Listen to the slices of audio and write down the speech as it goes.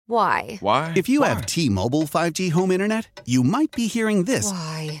Why? Why? If you have T-Mobile 5G home internet, you might be hearing this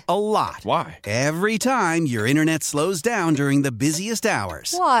Why? a lot. Why? Every time your internet slows down during the busiest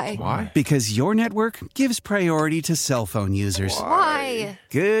hours. Why? Why? Because your network gives priority to cell phone users. Why?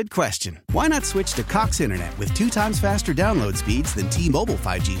 Good question. Why not switch to Cox Internet with 2 times faster download speeds than T-Mobile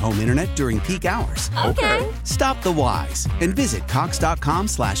 5G home internet during peak hours? Okay. Stop the whys and visit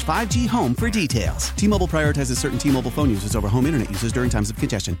cox.com/5G home for details. T-Mobile prioritizes certain T-Mobile phone users over home internet users during times of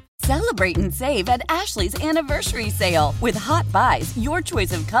congestion. Celebrate and save at Ashley's Anniversary Sale. With Hot Buys, your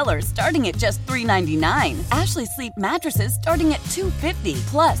choice of colors starting at just $3.99. Ashley Sleep mattresses starting at $2.50.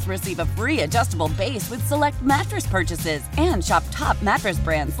 Plus, receive a free adjustable base with select mattress purchases. And shop top mattress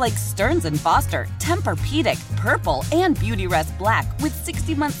brands like Stearns & Foster, Tempur-Pedic, Purple, and Beautyrest Black with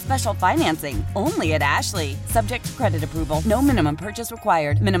 60-month special financing. Only at Ashley. Subject to credit approval. No minimum purchase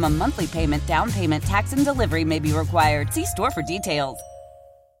required. Minimum monthly payment, down payment, tax, and delivery may be required. See store for details.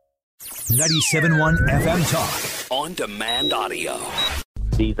 97.1 FM Talk. On demand audio.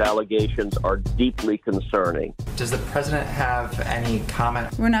 These allegations are deeply concerning. Does the president have any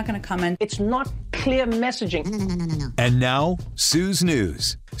comment? We're not going to comment. It's not clear messaging. No. And now, Sue's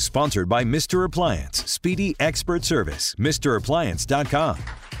News. Sponsored by Mr. Appliance. Speedy expert service. MrAppliance.com.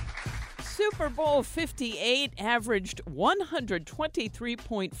 Super Bowl 58 averaged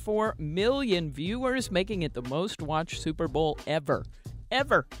 123.4 million viewers, making it the most watched Super Bowl ever.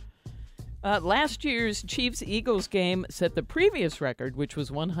 Last year's Chiefs-Eagles game set the previous record, which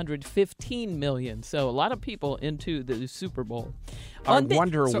was 115 million. So a lot of people into the Super Bowl. I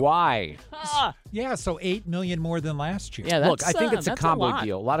wonder why. Yeah, so 8 million more than last year. Yeah, Look, I think it's a combo lot.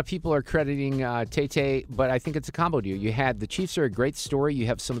 deal. A lot of people are crediting Tay-Tay, but I think it's a combo deal. You had the Chiefs are a great story. You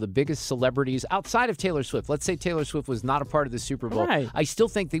have some of the biggest celebrities outside of Taylor Swift. Let's say Taylor Swift was not a part of the Super Bowl. Right. I still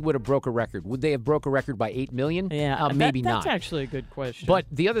think they would have broke a record. Would they have broke a record by 8 million? Yeah, maybe that's not. actually a good question. But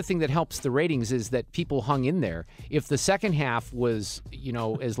the other thing that helps the ratings is that people hung in there. If the second half was,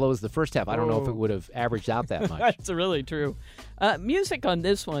 as low as the first half, I don't know if it would have averaged out that much. That's really true. Music on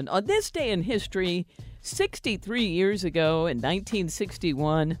this one. On this day in history, 63 years ago in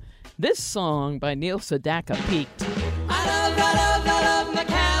 1961, this song by Neil Sedaka peaked. I love my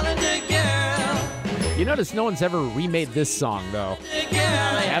calendar girl. You notice no one's ever remade this song, though.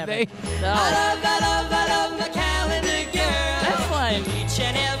 Have they? No. I love my calendar girl. That's why. Each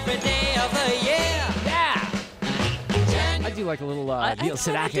and every day of the year. I do like a little Neil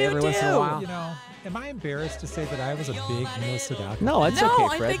Sedaka do every once in a while. Am I embarrassed to say that I was a big Neil Sedaka? No, it's okay,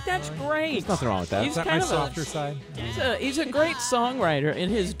 Fred. I think that's great. There's nothing wrong with that. He's Is that kind my of softer side? He's a great songwriter,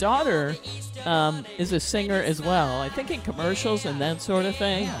 and his daughter is a singer as well. I think in commercials and that sort of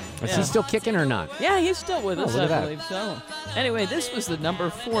thing. Is he still kicking or not? Yeah, he's still with us, look at I that. believe so. Anyway, this was the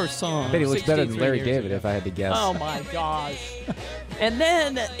number 4 song. I bet he looks better than 63 Larry years David, ago. if I had to guess. Oh, my gosh. And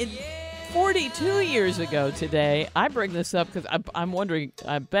then 42 years ago today, I bring this up because I'm wondering,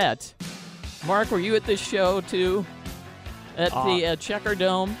 I bet. Mark, were you at this show, too? At the Checker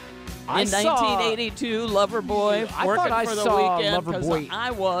Dome? In 1982, Loverboy, working for the weekend, Loverboy.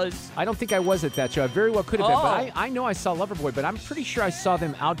 I was. I don't think I was at that show. I very well could have been, Oh. but I know I saw Loverboy, but I'm pretty sure I saw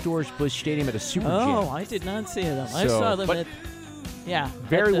them outdoors Busch Stadium at a Super Jam. Oh, I did not see them. I saw them at,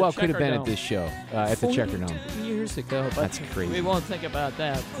 very at the well could have been Checker at this show, at the Checker Dome. 42 years ago. But That's crazy. We won't think about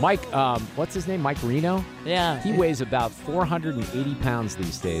that. Mike, what's his name? Mike Reno? Yeah. He weighs about 480 pounds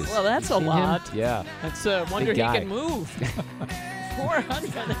these days. Well, that's a You seen lot. him? Yeah. That's wonder Big he guy. can move.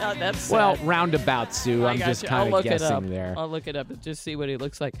 400. That's Well, roundabout, Sue. I'm just kind of guessing there. I'll look it up and just see what he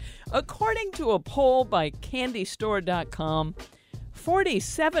looks like. According to a poll by CandyStore.com,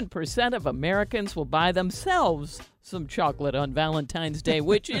 47% of Americans will buy themselves some chocolate on Valentine's Day,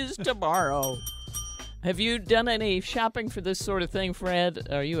 which is tomorrow. Have you done any shopping for this sort of thing, Fred?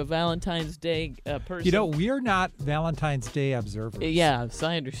 Are you a Valentine's Day person? We are not Valentine's Day observers. Yes,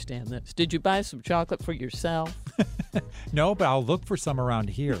 I understand this. Did you buy some chocolate for yourself? No, but I'll look for some around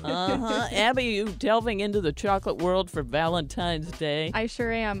here. Abby, you delving into the chocolate world for Valentine's Day? I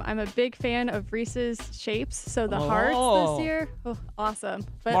sure am. I'm a big fan of Reese's shapes, so the hearts this year, awesome.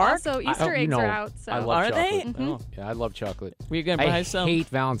 But Mark? also Easter eggs are out. So I love Are chocolate. they? Mhm. Oh, yeah, I love chocolate. Were you going to buy some? I hate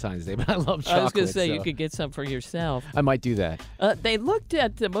Valentine's Day, but I love chocolate. I was going to say so you could get some for yourself. I might do that. They looked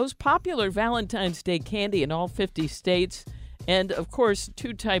at the most popular Valentine's Day candy in all 50 states, and of course,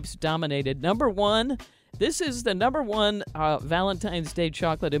 2 types dominated. Number 1, this is the number 1 Valentine's Day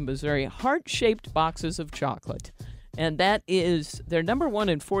chocolate in Missouri, heart-shaped boxes of chocolate. And that is, they're number 1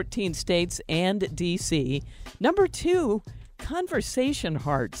 in 14 states and D.C. Number 2, conversation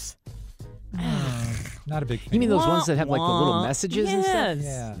hearts. Not a big fan. You mean those ones that have like the little messages and stuff? Yes.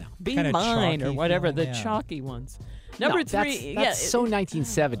 Yeah. Be Kinda mine or chalky whatever, feel, the yeah. chalky ones. Number No, three, that's so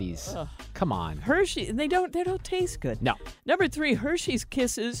 1970s. Come on. Hershey. They don't taste good. No. Number 3, Hershey's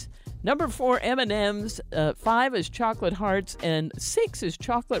Kisses. Number 4, M&M's. 5 is chocolate hearts, and 6 is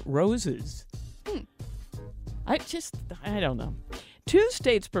chocolate roses. I don't know. 2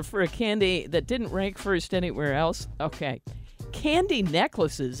 states prefer a candy that didn't rank first anywhere else. Okay. Candy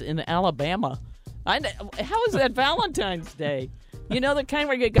necklaces in Alabama. How is that Valentine's Day? You know, the kind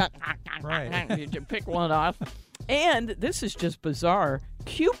where you got, you pick one off. And this is just bizarre.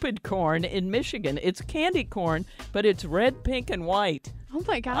 Cupid corn in Michigan. It's candy corn, but it's red, pink, and white. Oh,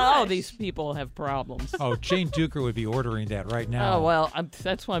 my gosh. Oh, these people have problems. Oh, Jane Duker would be ordering that right now. Oh, well,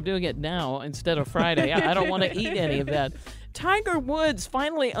 that's why I'm doing it now instead of Friday. I don't want to eat any of that. Tiger Woods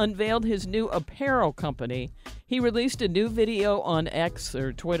finally unveiled his new apparel company. He released a new video on X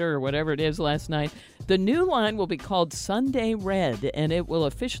or Twitter or whatever it is last night. The new line will be called Sunday Red, and it will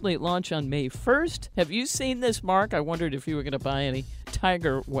officially launch on May 1st. Have you seen this, Mark? I wondered if you were going to buy any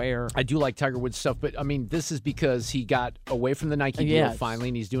Tiger wear. I do like Tiger Woods stuff, but, I mean, this is because he got away from the Nike deal finally,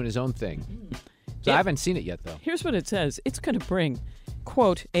 and he's doing his own thing. So I haven't seen it yet, though. Here's what it says. It's going to bring,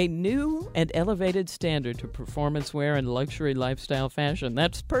 quote, a new and elevated standard to performance wear and luxury lifestyle fashion.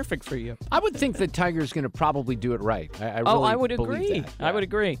 That's perfect for you. I would think that Tiger's going to probably do it right. I would agree. That. I would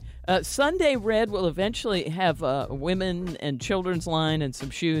agree. Sunday Red will eventually have a women and children's line and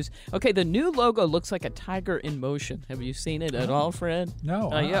some shoes. Okay, the new logo looks like a tiger in motion. Have you seen it at all, Fred? No.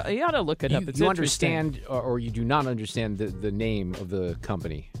 You ought to look it up. It's you interesting. understand or you do not understand the name of the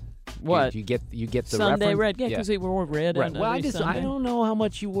company? What? You get the Sunday reference? Red, because they wore red on Well, every Sunday. I don't know how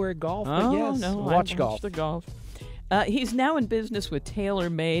much you wear golf, but Oh, yes, no, watch I golf. the golf. He's now in business with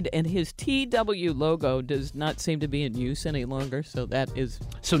TaylorMade, and his TW logo does not seem to be in use any longer, so that is...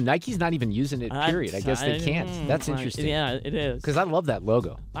 So Nike's not even using it, period. I guess they can't. That's interesting. Yeah, it is. Because I love that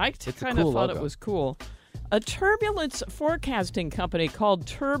logo. I kind of thought it was cool. A turbulence forecasting company called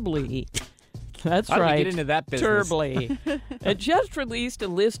Turbly... That's right. Get into that business. Turbly. It just released a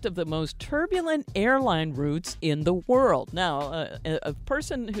list of the most turbulent airline routes in the world. Now, a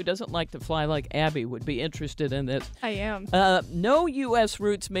person who doesn't like to fly like Abby would be interested in this. I am. No U.S.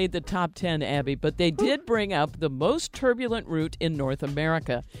 routes made the top 10, Abby, but they did bring up the most turbulent route in North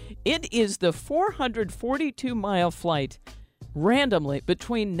America. It is the 442-mile flight randomly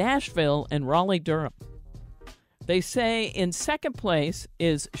between Nashville and Raleigh-Durham. They say in second place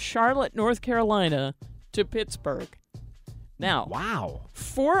is Charlotte, North Carolina to Pittsburgh. Now, wow.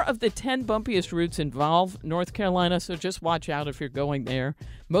 4 of the 10 bumpiest routes involve North Carolina, so just watch out if you're going there.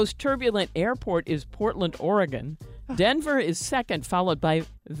 Most turbulent airport is Portland, Oregon. Denver is second, followed by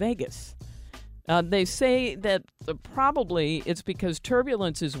Vegas. They say that probably it's because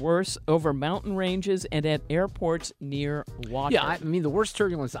turbulence is worse over mountain ranges and at airports near water. Yeah, I mean, the worst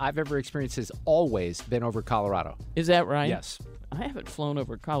turbulence I've ever experienced has always been over Colorado. Is that right? Yes. I haven't flown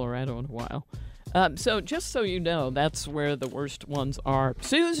over Colorado in a while. So just so you know, that's where the worst ones are.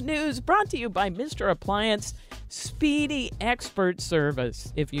 Sue's News brought to you by Mr. Appliance Speedy Expert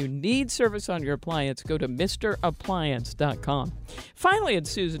Service. If you need service on your appliance, go to MrAppliance.com. Finally, in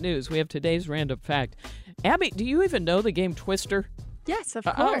Sue's News, we have today's random fact. Abby, do you even know the game Twister? Yes, of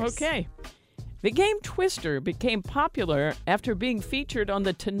course. Oh, okay. The game Twister became popular after being featured on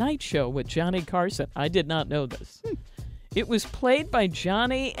The Tonight Show with Johnny Carson. I did not know this. It was played by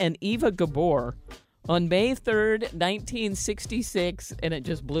Johnny and Eva Gabor on May 3rd, 1966, and it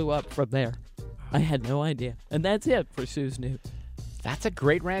just blew up from there. I had no idea. And that's it for Sue's News. That's a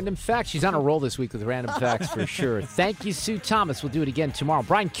great random fact. She's on a roll this week with random facts for sure. Thank you, Sue Thomas. We'll do it again tomorrow.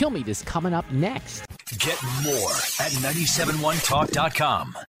 Brian Kilmeade is coming up next. Get more at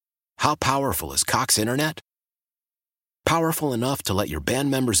 971talk.com. How powerful is Cox Internet? Powerful enough to let your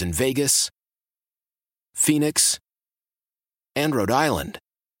band members in Vegas, Phoenix, and Rhode Island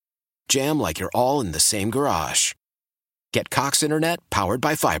jam like you're all in the same garage. Get Cox Internet powered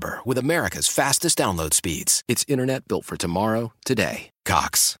by fiber with America's fastest download speeds. It's internet built for tomorrow, today.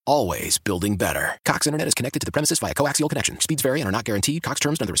 Cox, always building better. Cox Internet is connected to the premises via coaxial connection. Speeds vary and are not guaranteed. Cox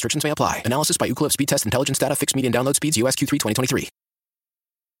terms and other restrictions may apply. Analysis by Ookla of Speed Test Intelligence Data. Fixed median download speeds. US Q3 2023.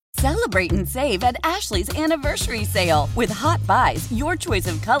 Celebrate and save at Ashley's Anniversary Sale. With Hot Buys, your choice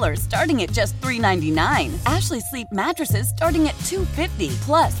of colors starting at just $3.99. Ashley Sleep mattresses starting at $2.50.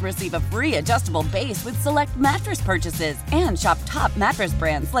 Plus, receive a free adjustable base with select mattress purchases. And shop top mattress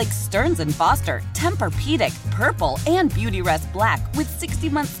brands like Stearns & Foster, Tempur-Pedic, Purple, and Beautyrest Black with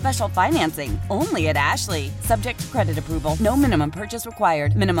 60-month special financing. Only at Ashley. Subject to credit approval. No minimum purchase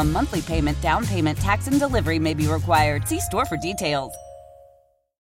required. Minimum monthly payment, down payment, tax, and delivery may be required. See store for details.